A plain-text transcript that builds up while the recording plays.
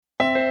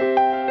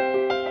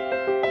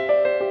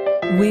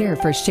We're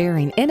for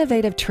sharing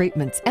innovative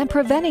treatments and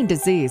preventing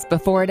disease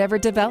before it ever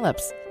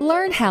develops.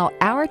 Learn how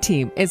our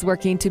team is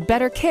working to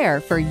better care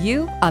for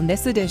you on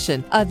this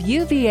edition of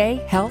UVA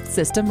Health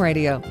System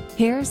Radio.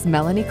 Here's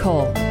Melanie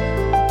Cole.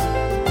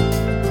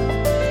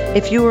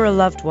 If you or a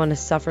loved one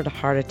has suffered a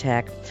heart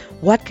attack,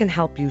 what can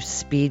help you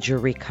speed your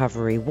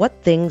recovery? What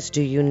things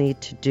do you need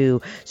to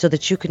do so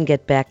that you can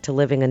get back to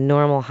living a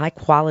normal,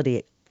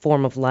 high-quality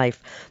form of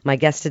life? My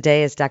guest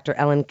today is Dr.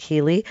 Ellen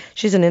Keeley.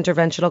 She's an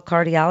interventional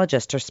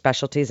cardiologist. Her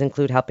specialties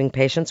include helping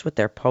patients with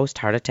their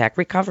post-heart attack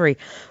recovery.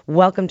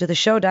 Welcome to the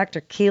show, Dr.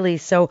 Keeley.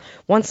 So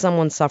once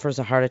someone suffers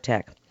a heart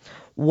attack,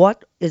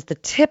 what is the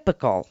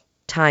typical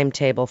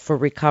timetable for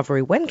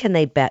recovery? When can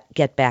they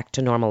get back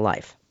to normal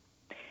life?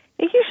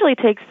 It usually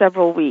takes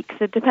several weeks.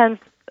 It depends,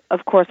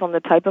 of course, on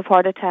the type of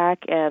heart attack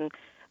and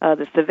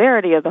the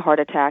severity of the heart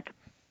attack.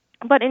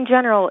 But in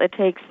general, it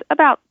takes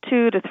about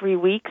 2 to 3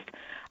 weeks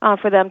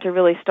for them to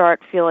really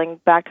start feeling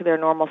back to their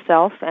normal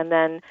self. And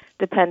then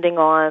depending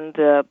on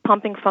the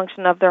pumping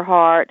function of their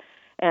heart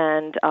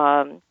and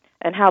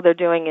how they're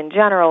doing in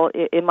general,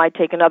 it might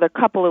take another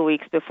couple of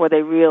weeks before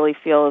they really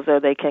feel as though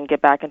they can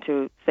get back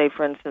into, say,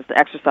 for instance, the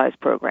exercise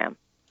program.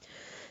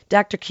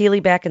 Dr.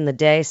 Keeley, back in the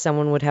day,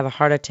 someone would have a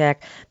heart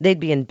attack, they'd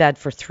be in bed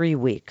for 3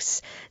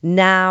 weeks.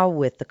 Now,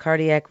 with the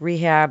cardiac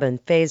rehab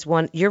and phase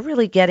 1, you're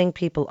really getting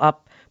people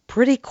up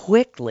pretty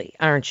quickly,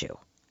 aren't you?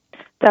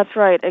 That's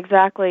right,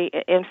 exactly.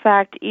 In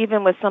fact,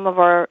 even with some of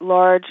our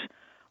large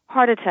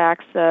heart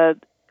attacks, the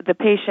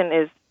patient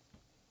is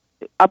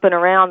up and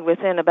around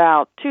within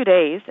about 2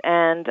 days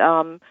and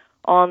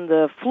on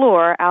the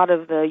floor out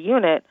of the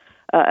unit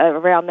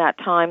around that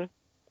time.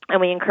 And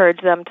we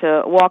encourage them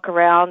to walk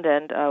around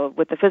and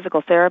with the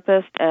physical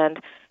therapist. And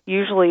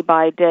usually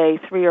by day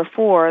 3 or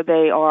 4,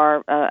 they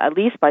are, at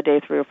least by day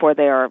 3 or 4,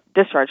 they are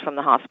discharged from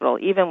the hospital,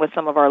 even with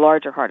some of our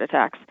larger heart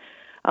attacks.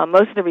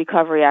 Most of the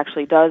recovery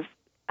actually does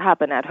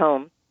happen at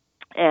home.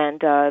 And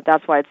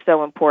that's why it's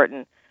so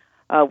important,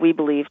 we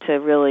believe, to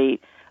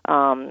really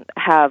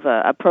have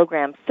a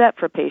program set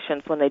for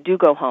patients when they do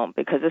go home,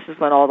 because this is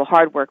when all the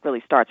hard work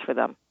really starts for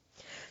them.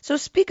 So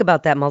speak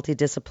about that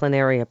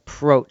multidisciplinary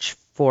approach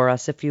for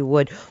us, if you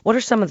would. What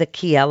are some of the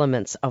key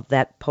elements of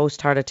that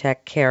post-heart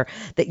attack care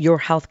that your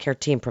healthcare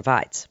team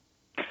provides?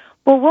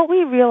 Well, what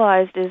we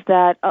realized is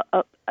that,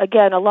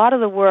 again, a lot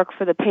of the work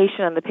for the patient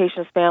and the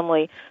patient's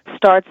family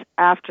starts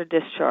after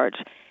discharge.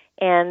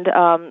 And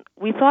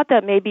we thought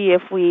that maybe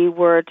if we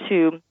were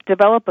to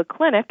develop a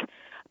clinic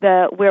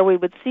where we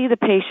would see the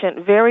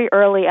patient very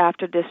early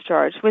after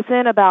discharge,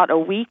 within about a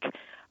week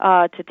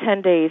to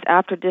 10 days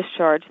after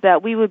discharge,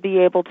 that we would be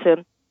able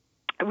to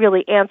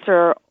really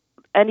answer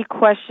any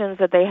questions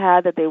that they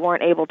had that they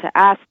weren't able to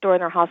ask during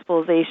their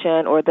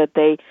hospitalization or that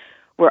they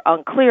were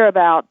unclear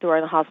about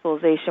during the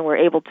hospitalization. We're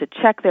able to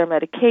check their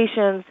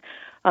medications,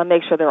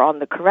 make sure they're on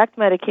the correct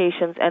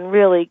medications, and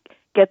really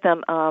get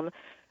them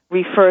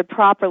referred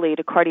properly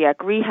to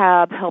cardiac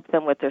rehab, help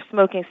them with their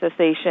smoking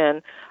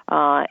cessation,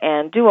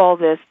 and do all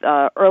this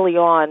early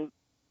on,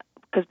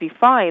 because we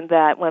find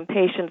that when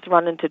patients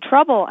run into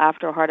trouble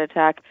after a heart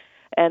attack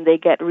and they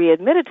get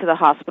readmitted to the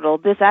hospital,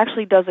 this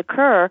actually does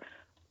occur,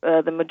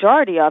 the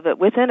majority of it,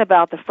 within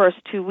about the first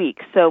 2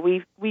 weeks. So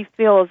we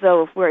feel as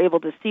though if we're able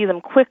to see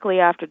them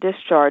quickly after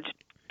discharge,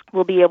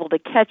 we'll be able to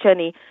catch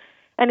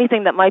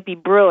anything that might be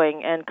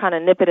brewing and kind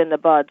of nip it in the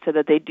bud so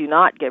that they do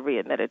not get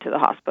readmitted to the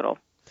hospital.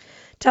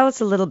 Tell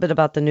us a little bit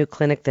about the new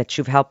clinic that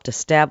you've helped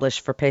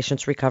establish for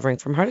patients recovering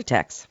from heart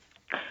attacks.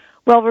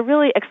 Well, we're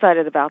really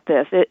excited about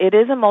this. It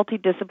is a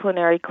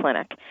multidisciplinary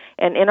clinic,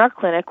 and in our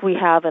clinic we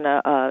have an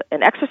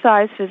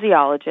exercise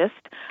physiologist.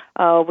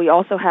 We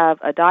also have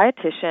a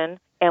dietitian,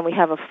 and we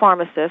have a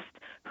pharmacist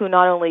who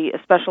not only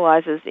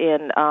specializes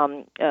in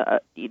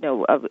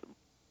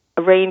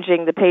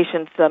arranging the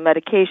patient's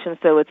medication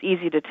so it's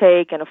easy to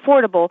take and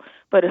affordable,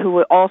 but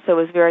who also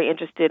is very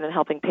interested in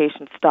helping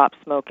patients stop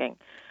smoking,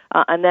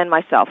 and then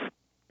myself.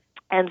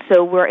 And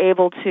so we're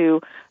able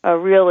to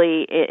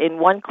really, in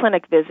one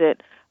clinic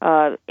visit,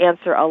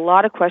 answer a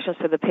lot of questions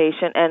for the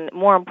patient, and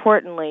more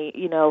importantly,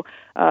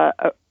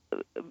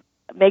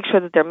 make sure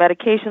that their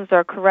medications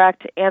are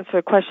correct,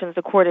 answer questions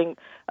according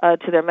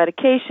to their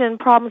medication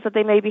problems that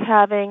they may be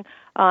having,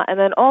 and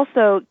then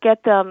also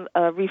get them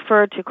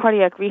referred to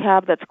cardiac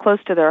rehab that's close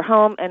to their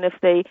home. And if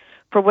they,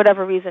 for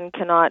whatever reason,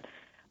 cannot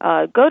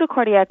go to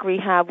cardiac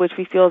rehab, which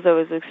we feel as though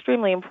is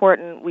extremely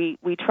important,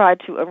 we try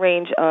to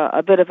arrange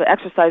a bit of an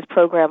exercise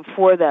program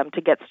for them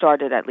to get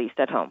started, at least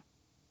at home.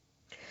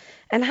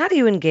 And how do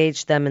you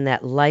engage them in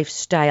that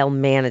lifestyle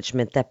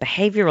management, that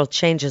behavioral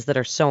changes that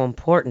are so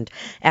important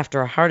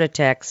after a heart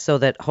attack so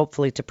that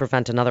hopefully to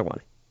prevent another one?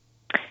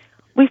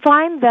 We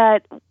find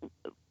that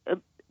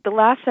the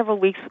last several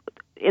weeks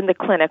in the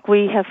clinic,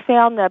 we have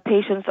found that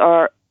patients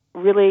are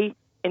really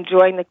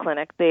enjoying the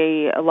clinic.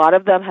 A lot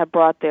of them have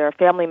brought their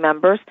family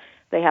members.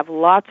 They have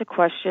lots of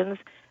questions.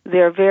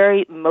 They're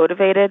very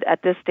motivated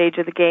at this stage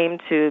of the game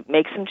to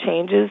make some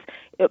changes,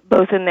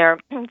 both in their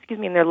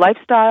in their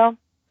lifestyle,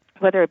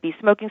 whether it be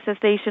smoking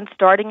cessation,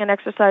 starting an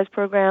exercise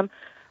program,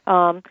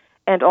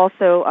 and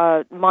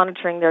also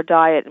monitoring their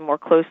diet more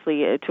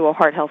closely to a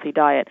heart-healthy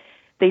diet.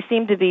 They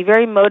seem to be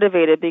very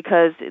motivated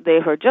because they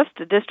were just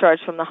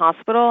discharged from the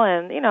hospital,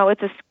 and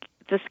it's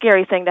a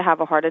scary thing to have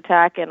a heart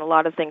attack, and a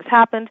lot of things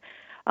happened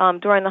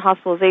during the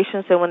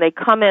hospitalization. So when they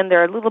come in,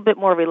 they're a little bit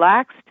more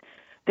relaxed.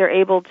 They're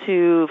able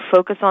to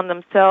focus on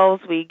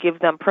themselves. We give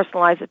them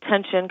personalized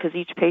attention because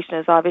each patient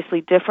is obviously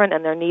different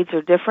and their needs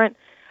are different.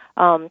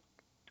 And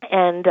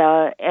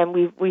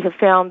we have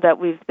found that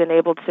we've been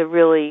able to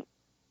really,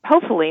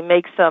 hopefully,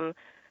 make some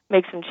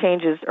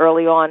changes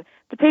early on.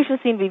 The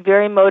patients seem to be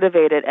very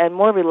motivated and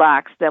more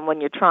relaxed than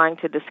when you're trying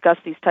to discuss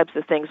these types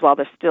of things while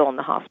they're still in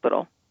the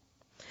hospital.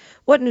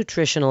 What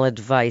nutritional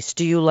advice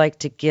do you like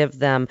to give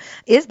them?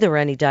 Is there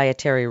any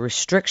dietary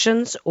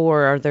restrictions,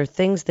 or are there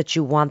things that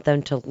you want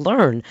them to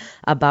learn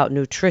about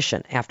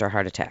nutrition after a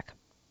heart attack?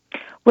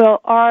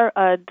 Well, our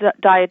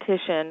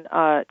dietitian,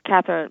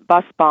 Catherine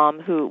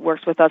Bussbaum, who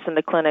works with us in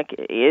the clinic,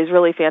 is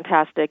really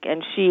fantastic,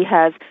 and she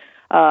has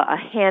a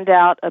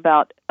handout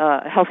about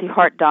a healthy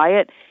heart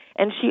diet,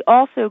 and she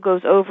also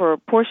goes over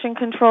portion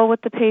control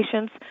with the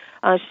patients.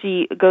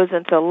 She goes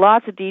into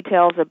lots of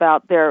details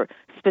about their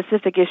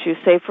specific issues.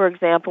 Say, for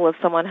example, if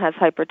someone has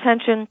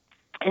hypertension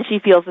and she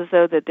feels as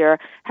though that they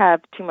have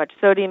too much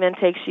sodium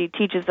intake, she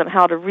teaches them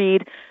how to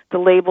read the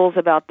labels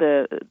about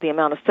the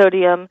amount of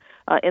sodium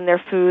in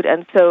their food.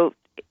 And so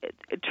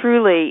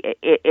truly,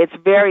 it's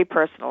very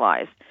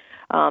personalized.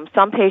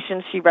 Some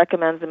patients she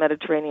recommends the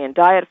Mediterranean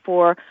diet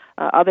for.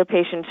 Other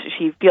patients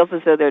she feels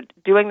as though they're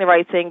doing the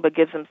right thing but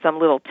gives them some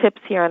little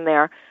tips here and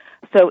there.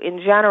 So in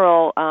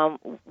general,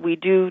 we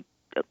do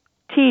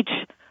teach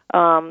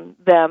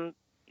them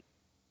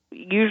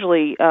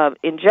usually,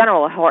 in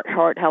general, a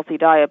heart-healthy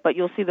diet, but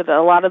you'll see that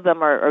a lot of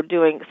them are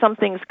doing some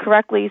things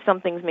correctly, some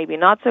things maybe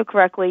not so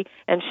correctly,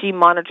 and she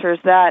monitors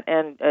that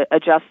and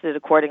adjusts it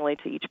accordingly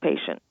to each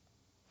patient.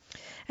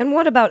 And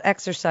what about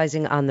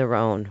exercising on their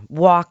own?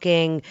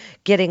 Walking,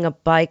 getting a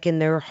bike in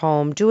their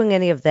home, doing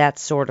any of that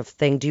sort of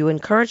thing? Do you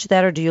encourage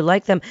that, or do you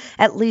like them,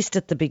 at least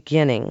at the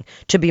beginning,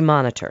 to be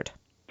monitored?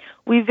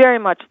 We very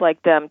much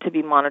like them to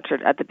be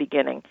monitored at the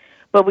beginning.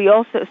 But we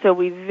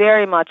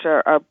very much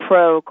are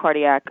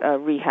pro-cardiac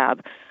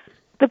rehab.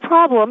 The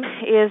problem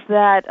is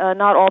that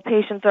not all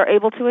patients are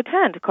able to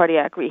attend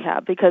cardiac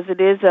rehab because it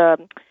is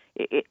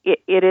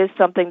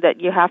something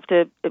that you have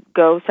to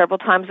go several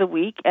times a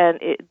week, and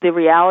the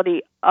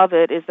reality of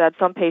it is that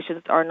some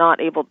patients are not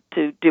able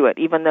to do it,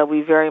 even though we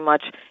very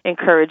much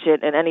encourage it,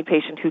 and any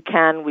patient who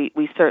can,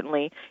 we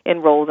certainly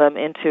enroll them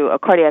into a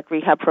cardiac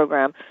rehab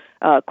program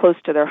close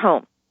to their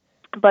home.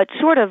 But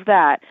short of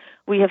that,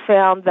 we have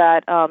found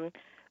that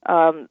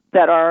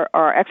that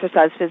our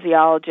exercise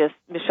physiologist,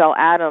 Michelle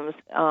Adams,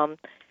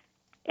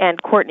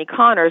 and Courtney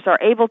Connors are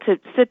able to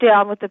sit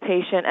down with the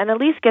patient and at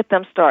least get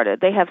them started.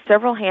 They have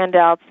several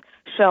handouts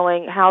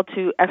showing how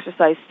to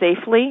exercise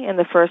safely in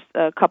the first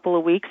couple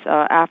of weeks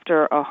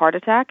after a heart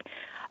attack,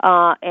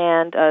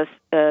 and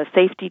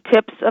safety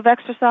tips of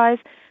exercise.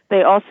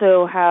 They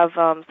also have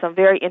some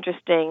very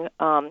interesting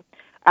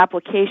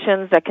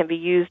applications that can be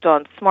used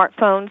on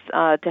smartphones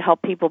to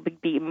help people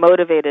be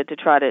motivated to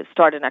try to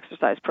start an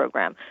exercise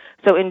program.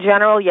 So in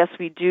general, yes,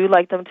 we do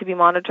like them to be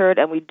monitored,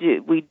 and we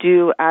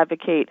do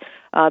advocate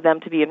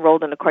them to be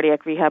enrolled in a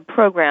cardiac rehab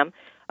program.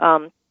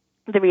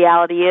 The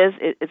reality is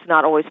it's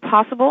not always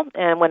possible,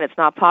 and when it's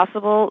not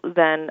possible,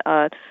 then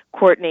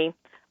Courtney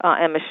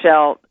and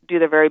Michelle do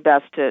their very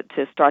best to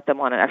start them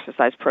on an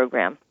exercise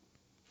program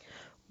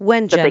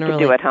that they can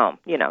do at home,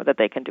 that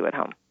they can do at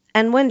home.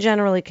 And when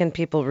generally can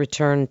people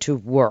return to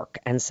work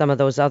and some of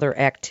those other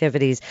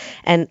activities?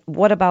 And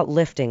what about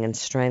lifting and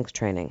strength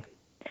training?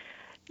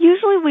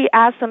 Usually we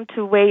ask them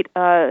to wait,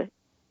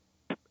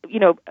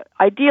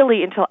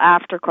 ideally until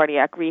after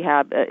cardiac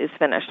rehab is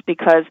finished,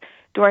 because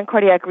during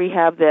cardiac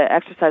rehab, the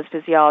exercise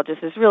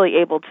physiologist is really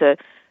able to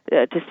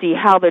see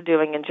how they're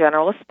doing in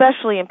general,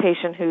 especially in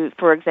patient who,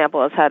 for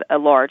example, has had a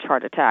large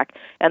heart attack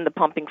and the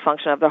pumping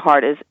function of the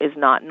heart is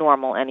not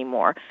normal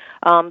anymore.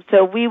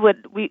 So we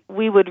would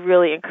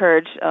really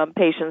encourage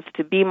patients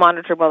to be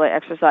monitored while they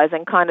exercise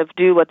and kind of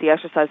do what the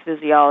exercise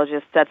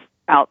physiologist sets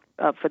out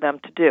for them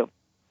to do.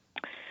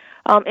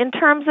 In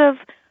terms of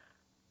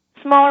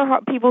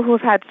people who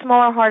have had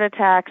smaller heart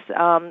attacks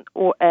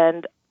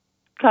and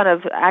kind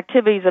of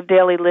activities of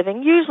daily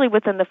living, usually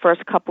within the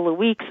first couple of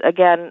weeks,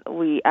 again,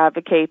 we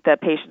advocate that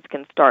patients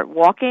can start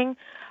walking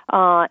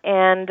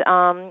and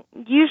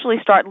usually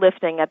start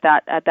lifting at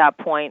that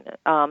point,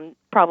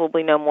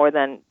 probably no more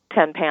than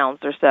 10 pounds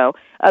or so.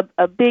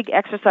 A big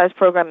exercise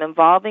program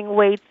involving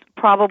weights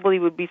probably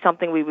would be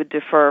something we would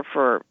defer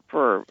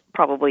for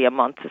probably a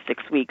month to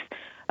 6 weeks,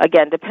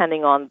 again,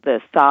 depending on the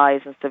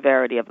size and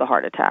severity of the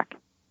heart attack.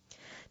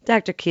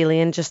 Dr. Keeley,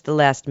 in just the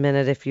last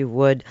minute, if you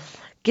would,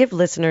 give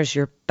listeners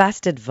your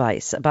best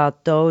advice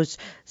about those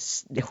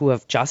who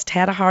have just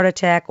had a heart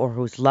attack or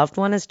whose loved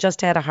one has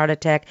just had a heart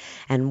attack,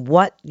 and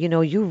what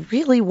you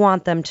really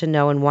want them to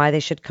know and why they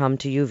should come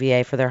to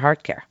UVA for their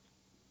heart care.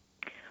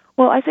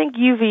 Well, I think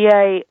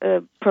UVA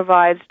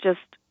provides just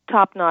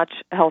top-notch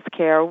health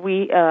care.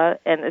 We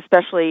and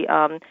especially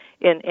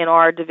in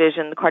our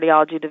division, the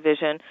cardiology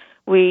division,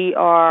 we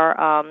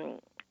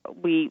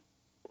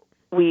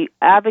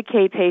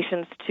advocate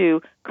patients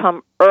to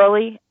come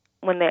early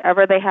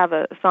whenever they have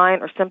a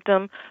sign or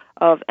symptom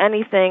of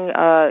anything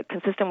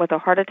consistent with a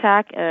heart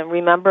attack. And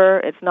remember,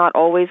 it's not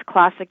always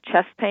classic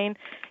chest pain.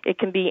 It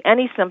can be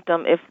any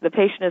symptom. If the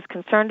patient is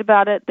concerned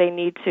about it, they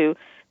need to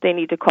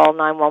call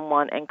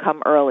 911 and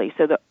come early.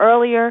 So the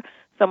earlier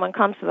someone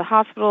comes to the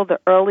hospital, the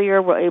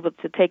earlier we're able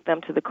to take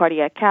them to the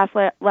cardiac cath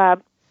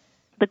lab,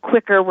 the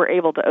quicker we're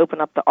able to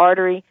open up the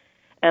artery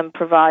and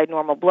provide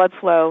normal blood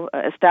flow,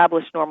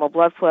 establish normal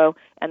blood flow,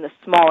 and the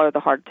smaller the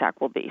heart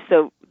attack will be.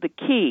 So the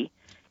key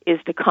is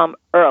to come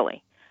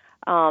early.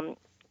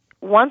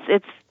 Once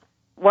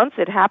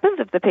it happens,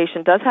 if the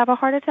patient does have a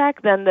heart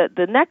attack, then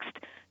the next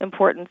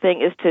important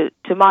thing is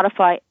to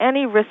modify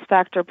any risk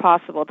factor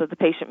possible that the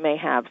patient may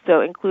have,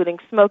 so including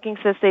smoking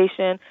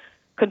cessation,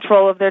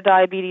 control of their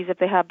diabetes if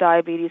they have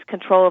diabetes,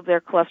 control of their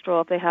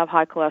cholesterol if they have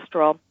high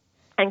cholesterol,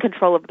 and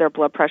control of their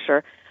blood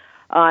pressure,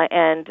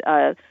 and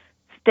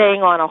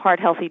staying on a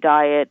heart-healthy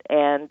diet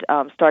and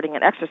starting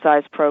an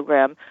exercise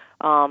program.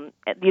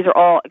 These are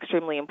all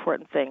extremely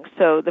important things.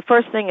 So the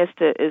first thing is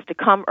to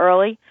come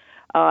early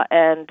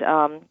and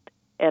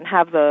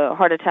have the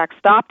heart attack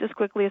stopped as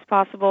quickly as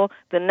possible.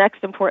 The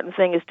next important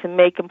thing is to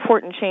make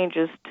important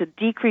changes to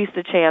decrease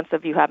the chance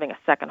of you having a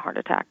second heart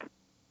attack.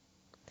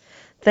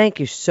 Thank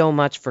you so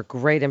much for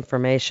great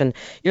information.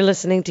 You're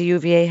listening to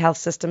UVA Health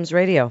Systems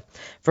Radio.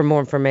 For more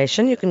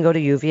information, you can go to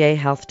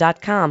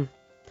uvahealth.com.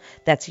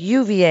 That's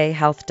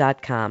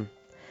uvahealth.com.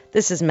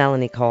 This is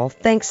Melanie Cole.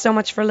 Thanks so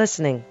much for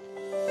listening.